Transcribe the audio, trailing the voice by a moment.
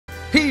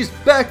He's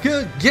back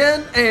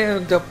again,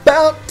 and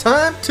about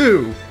time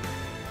too.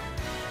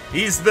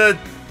 He's the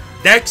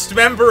next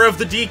member of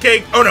the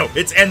DK. Oh no,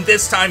 and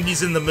this time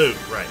he's in the mood,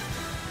 right?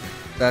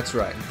 That's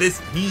right.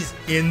 He's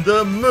in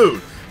the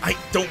mood. I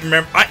don't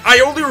remember.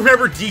 I only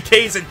remember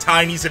DKs and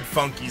Tinies and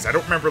Funkies. I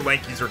don't remember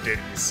Lankies or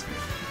Diddies.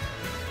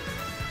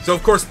 So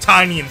of course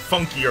Tiny and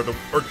Funky or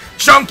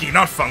Chunky,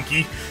 not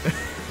Funky.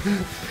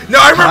 No,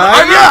 I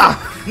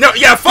remember. No,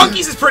 yeah,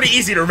 Funkies is pretty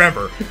easy to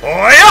remember.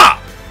 Oh yeah.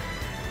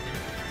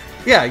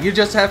 Yeah, you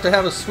just have to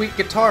have a sweet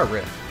guitar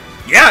riff.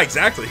 Yeah,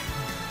 exactly.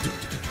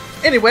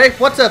 Anyway,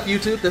 what's up,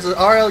 YouTube? This is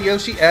RL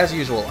Yoshi as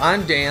usual.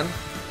 I'm Dan.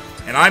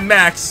 And I'm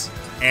Max,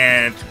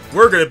 and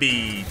we're gonna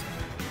be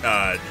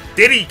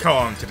Diddy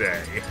Kong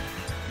today.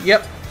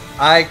 Yep,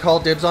 I call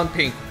dibs on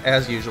pink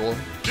as usual.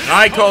 And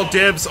I call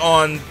dibs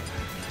on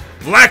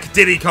Black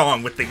Diddy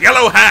Kong with the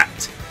yellow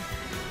hat.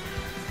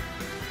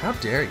 How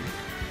dare you?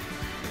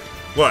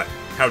 What?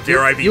 How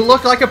dare I be? You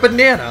look like a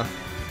banana.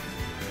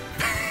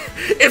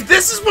 If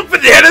this is what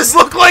bananas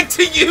look like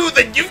to you,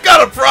 then you've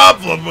got a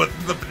problem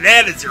with the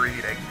bananas you're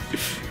eating.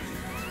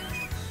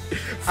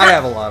 I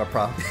have a lot of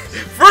problems.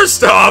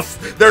 First off,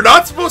 they're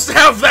not supposed to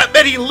have that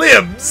many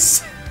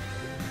limbs.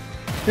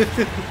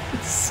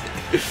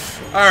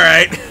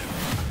 Alright.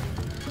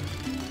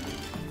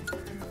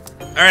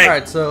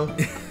 Alright, so...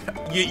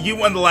 you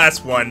won the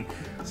last one.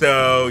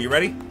 So, you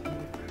ready?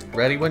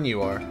 Ready when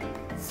you are.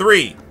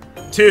 3,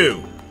 2,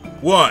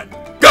 1,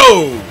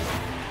 go!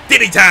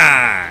 Diddy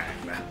time!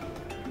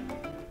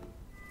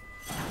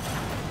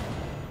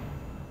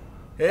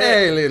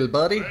 Hey, little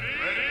buddy.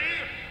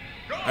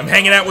 I'm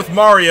hanging out with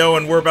Mario,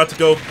 and we're about to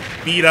go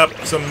beat up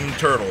some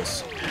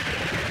turtles.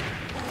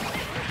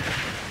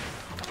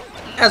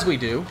 As we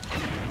do.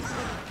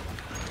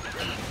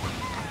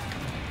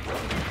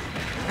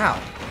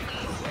 Ow.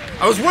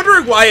 I was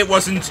wondering why I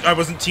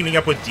wasn't teaming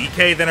up with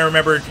DK, then I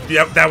remembered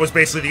that was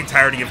basically the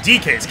entirety of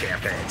DK's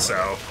campaign,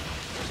 so...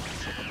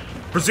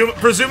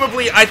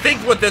 Presumably, I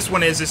think what this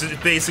one is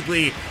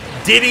basically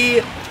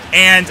Diddy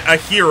and a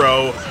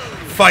hero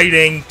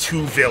fighting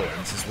two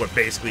villains, is what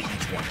basically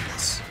each one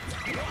is.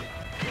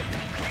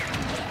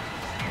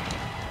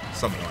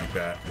 Something like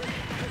that.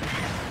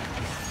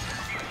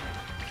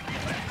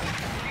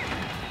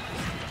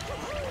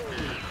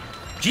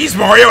 Jeez,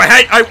 Mario,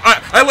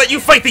 I let you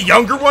fight the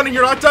younger one and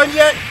you're not done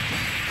yet?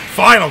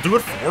 Fine, I'll do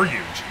it for you,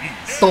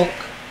 jeez. Bonk.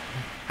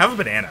 Have a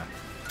banana.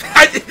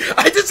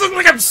 I just look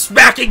like I'm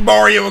smacking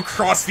Mario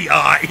across the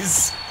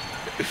eyes.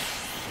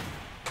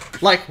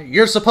 Like,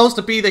 you're supposed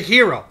to be the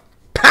hero.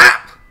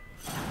 Pap!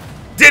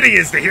 Diddy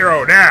is the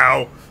hero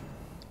now.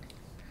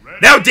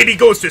 Now Diddy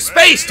goes to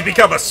space to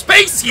become a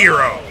space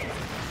hero.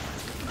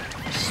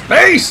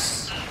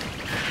 Space!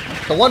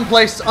 The one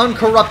place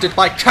uncorrupted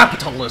by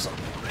capitalism.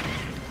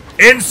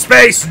 In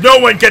space, no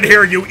one can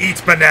hear you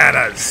eat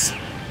bananas.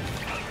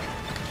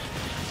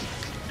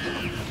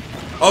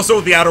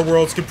 Also, the Outer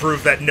Worlds can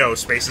prove that no,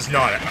 space is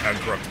not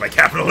uncorrupted by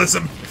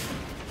capitalism.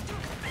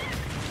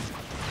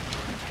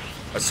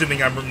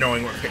 Assuming I'm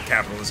knowing what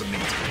capitalism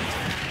means.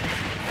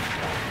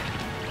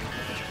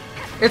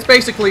 It's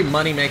basically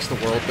money makes the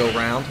world go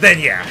round. Then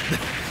yeah.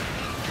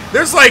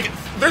 There's like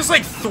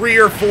 3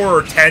 or 4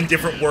 or 10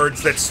 different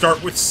words that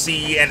start with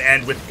C and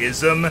end with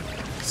ism.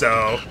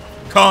 So,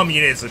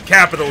 communism,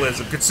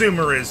 capitalism,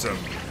 consumerism,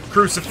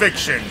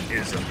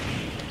 crucifixionism.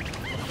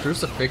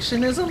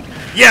 Crucifixionism?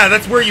 Yeah,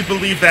 that's where you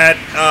believe that,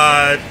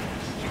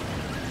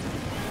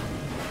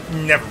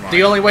 never mind.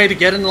 The only way to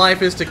get in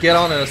life is to get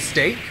on a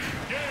stake?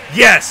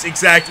 Yes,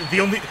 exactly. The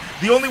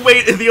only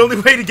way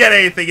to get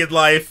anything in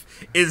life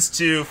is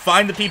to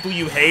find the people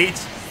you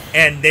hate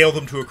and nail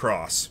them to a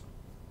cross.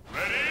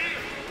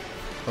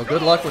 Well,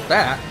 good luck with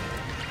that.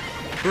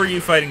 Who are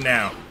you fighting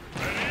now?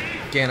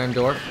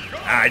 Ganondorf.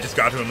 I just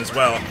got to him as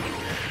well.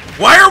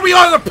 Why are we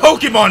on the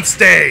Pokemon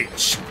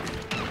stage?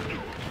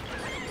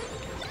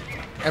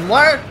 And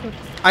why?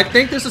 I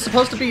think this is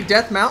supposed to be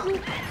Death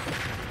Mountain?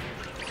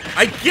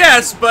 I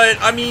guess, but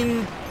I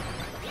mean...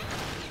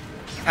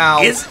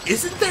 Ow.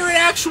 Isn't there an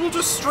actual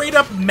just straight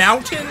up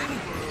mountain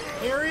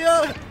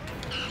area?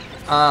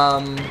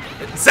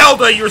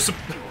 Zelda, you're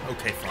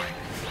okay, fine.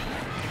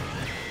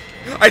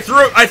 I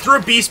threw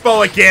a beast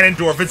ball at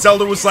Ganondorf, and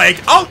Zelda was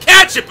like, "I'll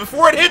catch it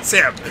before it hits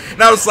him,"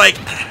 and I was like,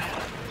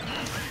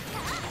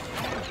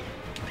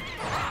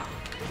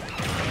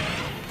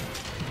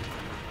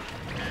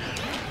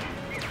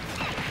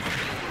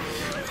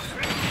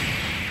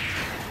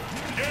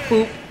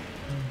 boop.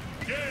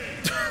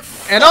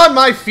 And on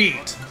my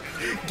feet.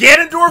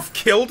 Ganondorf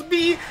killed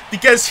me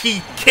because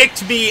he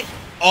kicked me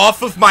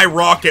off of my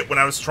rocket when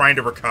I was trying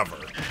to recover.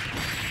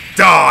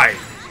 Die!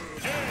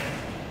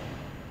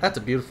 That's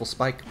a beautiful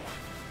spike.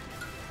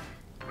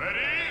 Ready?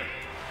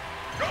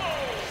 Go!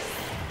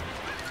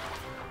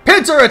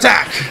 Pincer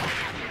attack!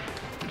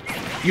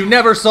 You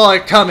never saw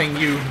it coming,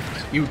 you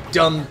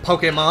dumb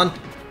Pokemon.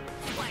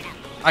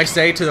 I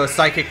say to a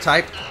psychic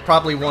type,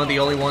 probably one of the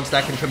only ones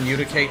that can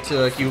communicate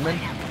to a human.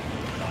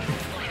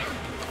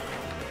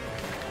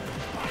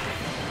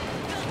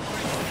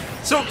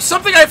 So,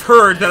 something I've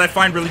heard that I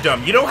find really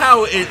dumb. You know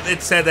how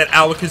it said that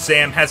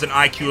Alakazam has an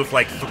IQ of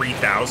like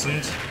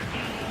 3,000?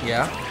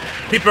 Yeah.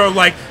 People are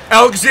like,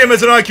 Alakazam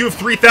has an IQ of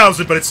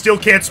 3,000, but it still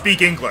can't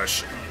speak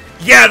English.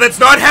 Yeah, that's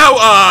not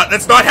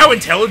how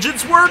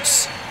intelligence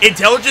works.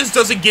 Intelligence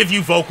doesn't give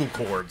you vocal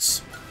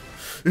cords.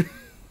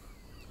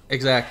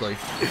 Exactly.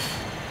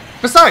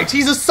 Besides,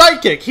 he's a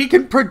psychic. He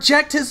can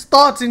project his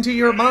thoughts into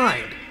your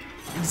mind.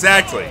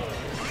 Exactly.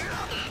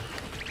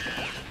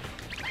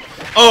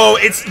 Oh,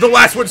 it's the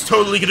last one's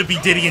totally gonna be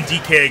Diddy and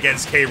DK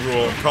against K.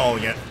 Rool. I'm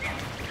calling it.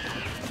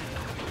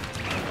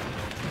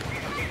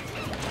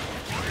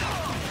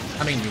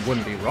 I mean, you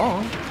wouldn't be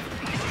wrong.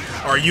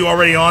 Are you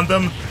already on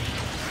them?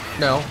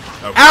 No.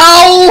 Okay.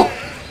 Ow!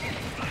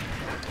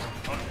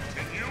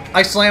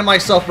 I slammed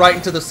myself right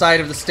into the side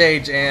of the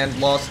stage and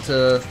lost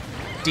to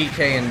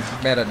DK and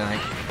Meta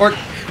Knight. Or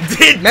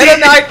Meta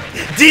Knight!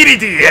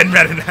 DDD and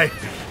Meta Knight.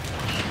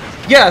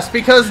 Yes,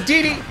 because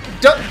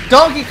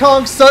Donkey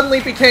Kong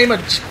suddenly became a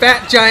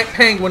fat giant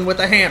penguin with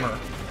a hammer.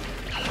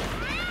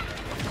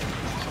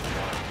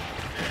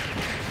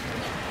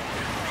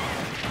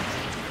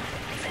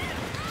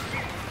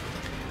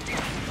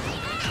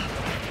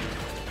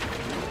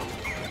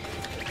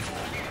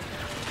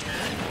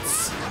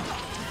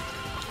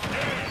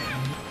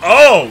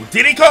 Oh,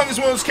 Diddy Kong is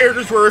one of those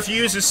characters where if you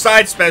use his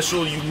side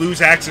special, you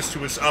lose access to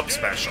his up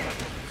special.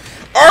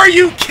 Are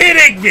you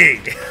kidding me?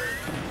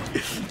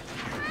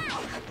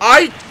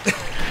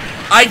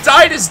 I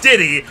died as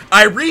Diddy,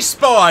 I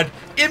respawned,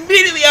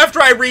 immediately after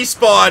I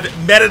respawned,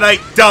 Meta Knight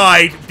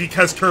died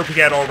because Kirby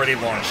had already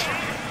launched him.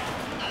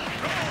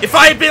 If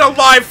I had been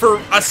alive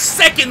for a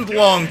second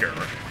longer...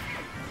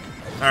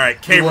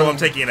 Alright, K. Rool, I'm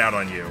taking it out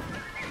on you.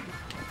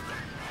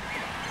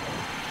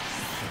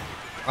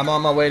 I'm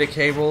on my way to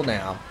K. Rool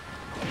now.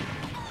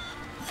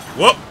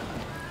 Whoop!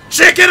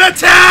 Chicken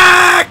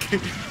attack!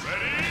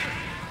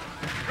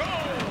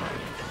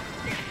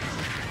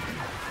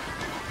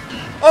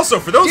 Also,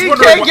 for those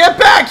wondering, get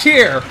back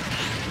here!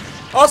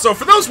 Also,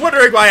 for those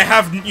wondering why I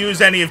haven't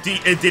used any of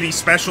Diddy's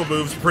special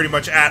moves pretty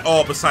much at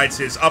all, besides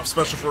his up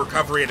special for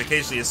recovery and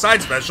occasionally his side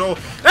special,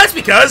 that's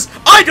because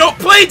I don't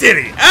play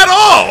Diddy at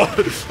all.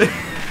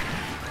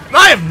 And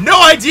I have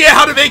no idea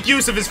how to make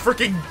use of his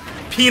freaking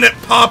peanut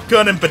pop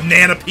gun and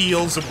banana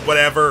peels and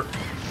whatever.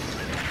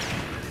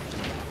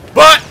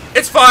 But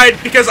it's fine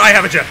because I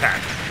have a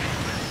jetpack.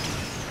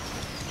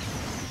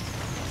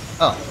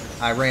 Oh,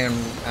 I ran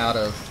out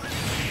of...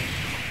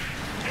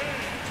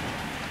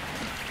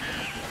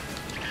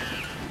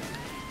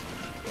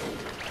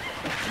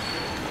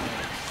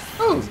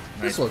 Oh,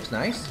 this looks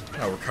nice.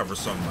 I'll recover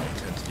some of my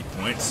intensity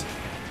points.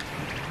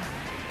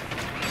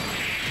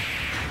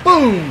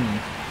 Boom!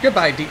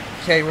 Goodbye,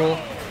 DK Rool.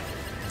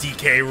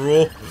 DK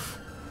Rool.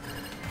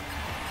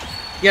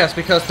 Yes,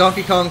 because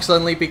Donkey Kong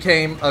suddenly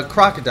became a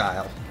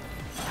crocodile.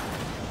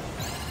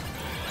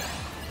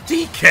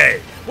 DK,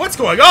 what's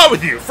going on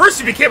with you? First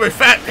you became a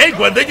fat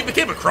penguin, then you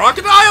became a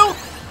crocodile?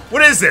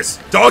 What is this,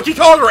 Donkey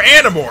Kong or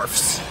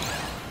Animorphs?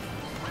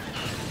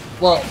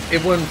 Well,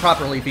 it wouldn't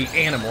properly be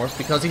Animorphs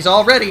because he's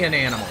already an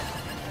animal.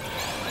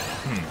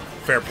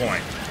 Fair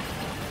point.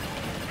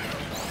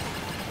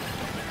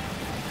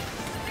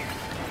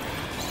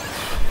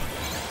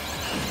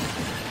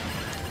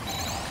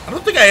 I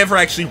don't think I ever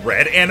actually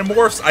read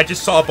Animorphs. I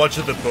just saw a bunch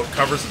of the book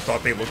covers and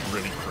thought they looked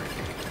really creepy.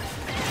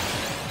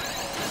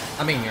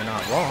 I mean, you're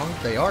not wrong.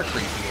 They are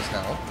creepy as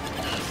hell.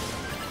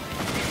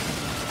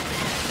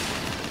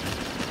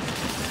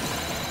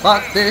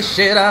 Fuck this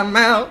shit, I'm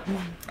out.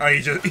 Oh,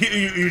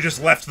 you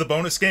just left the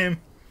bonus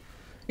game?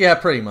 Yeah,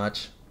 pretty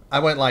much. I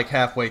went like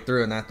halfway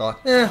through and I thought,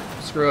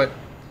 screw it.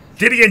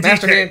 Diddy and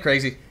Master DK. Hand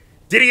crazy.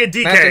 Diddy and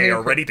Master DK Hand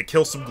are ready to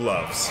kill some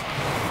gloves.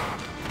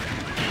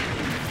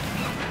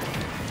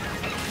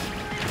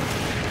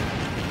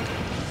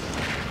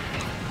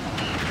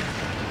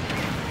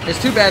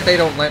 It's too bad they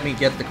don't let me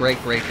get the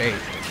Great Grape Ape.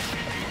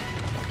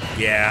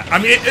 Yeah, I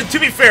mean, to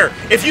be fair,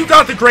 if you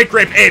got the Great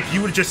Grape Ape,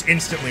 you would just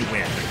instantly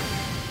win.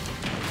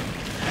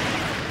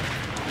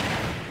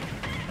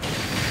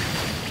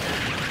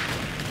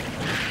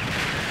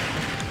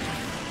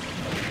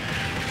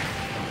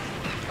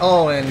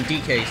 Oh, and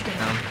DK's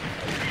down.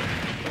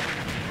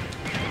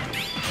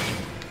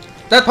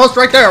 That post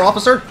right there,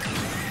 officer!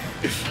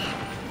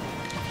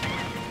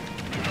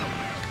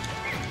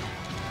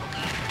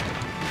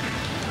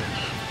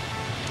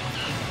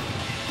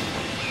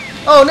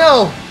 Oh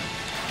no!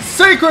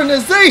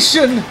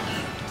 Synchronization!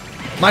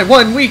 My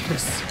one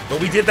weakness. But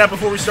we did that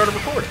before we started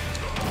recording.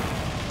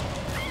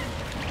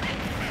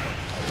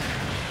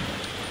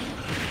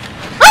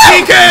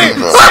 DK!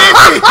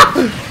 Save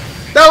me!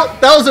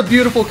 That was a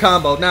beautiful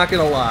combo, not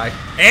gonna lie.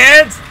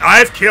 And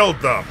I've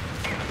killed them.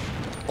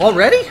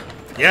 Already?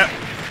 Yep.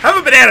 Have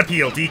a banana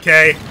peel,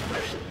 DK.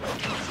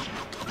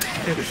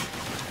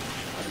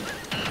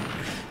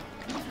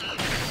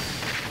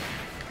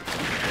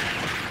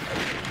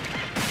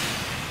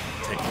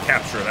 Take a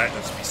capture of that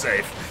just to be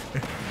safe.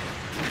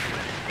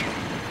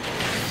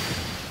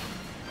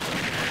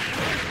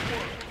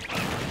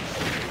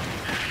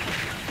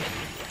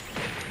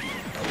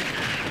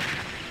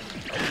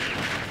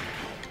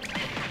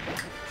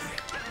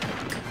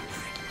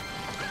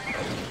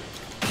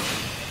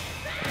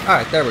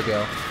 Alright, there we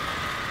go.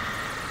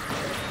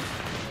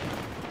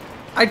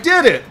 I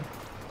did it!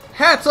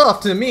 Hats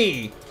off to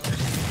me!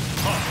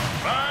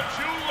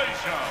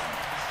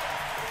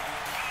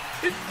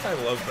 I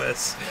love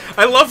this.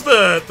 I love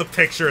the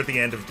picture at the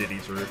end of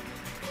Diddy's route.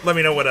 Let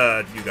me know what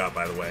you got,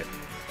 by the way.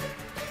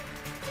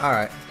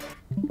 Alright.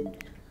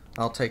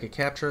 I'll take a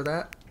capture of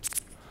that.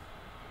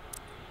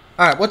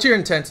 Alright, what's your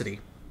intensity?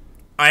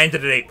 I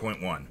ended at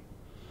 8.1.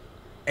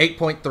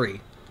 8.3.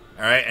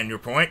 Alright, and your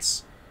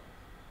points?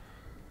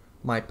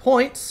 My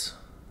points...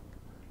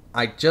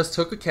 I just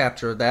took a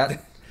capture of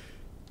that.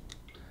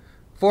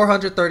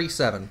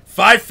 437.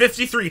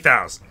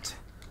 553,000.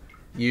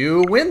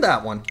 You win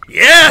that one.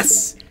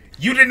 Yes!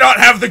 You did not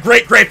have the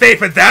Great Grape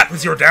Ape, and that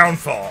was your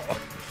downfall.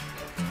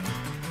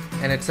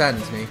 And it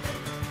saddens me.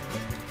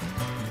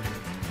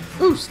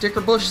 Ooh,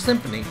 Sticker Bush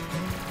Symphony.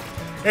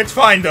 It's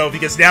fine, though,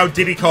 because now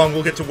Diddy Kong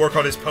will get to work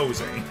on his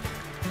posing.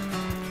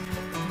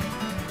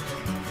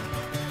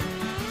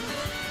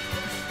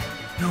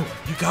 No,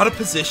 you gotta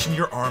position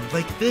your arm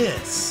like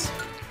this.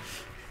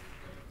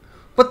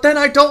 But then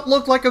I don't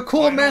look like a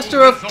cool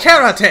master of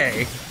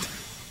karate!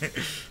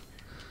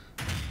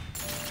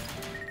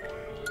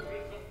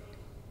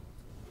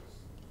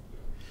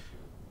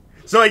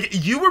 So,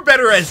 like, you were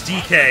better as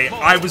DK,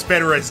 I was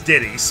better as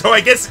Diddy. So I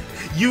guess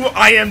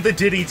I am the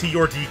Diddy to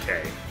your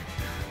DK.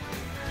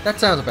 That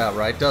sounds about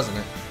right, doesn't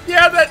it?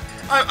 Yeah,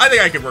 I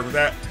think I can work with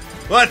that.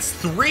 Well, that's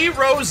 3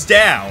 rows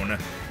down.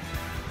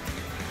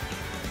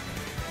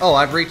 Oh,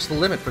 I've reached the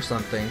limit for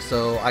something,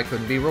 so I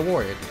couldn't be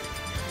rewarded.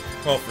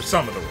 Well, for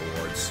some of the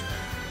rewards.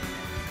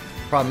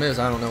 Problem is,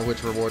 I don't know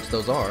which rewards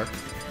those are.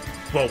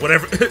 Well,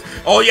 whatever.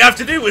 All you have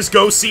to do is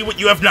go see what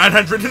you have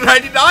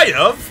 999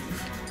 of.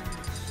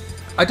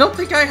 I don't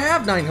think I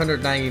have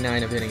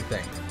 999 of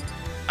anything.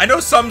 I know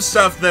some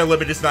stuff the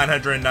limit is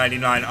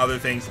 999, other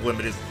things the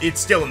limit is... It's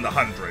still in the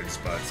hundreds,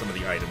 but some of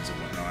the items and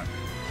whatnot.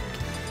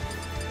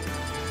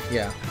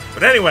 Yeah.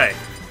 But anyway,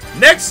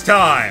 next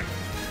time,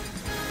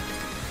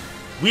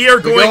 we are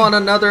going... We go on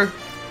another...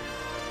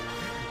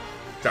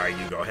 Sorry,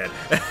 you go ahead.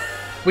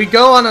 We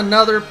go on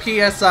another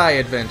PSI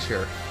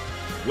adventure.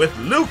 With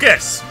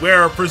Lucas,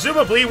 where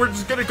presumably we're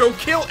just gonna go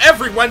kill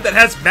everyone that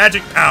has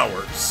magic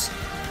powers.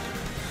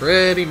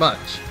 Pretty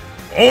much.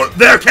 Oh,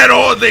 there can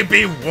only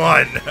be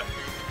one!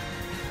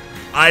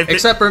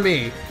 Except for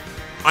me.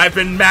 I've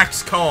been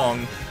Max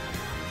Kong.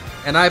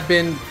 And I've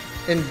been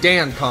in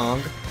Dan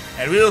Kong.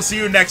 And we'll see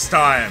you next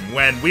time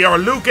when we are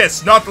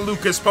Lucas, not the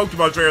Lucas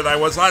Pokemon trainer that I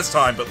was last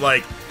time, but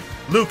like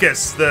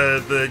Lucas,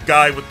 the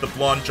guy with the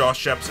blonde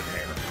Josh Shepson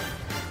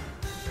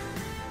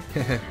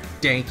hair.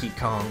 Danky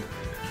Kong.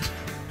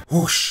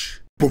 Whoosh.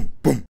 Boom,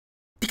 boom.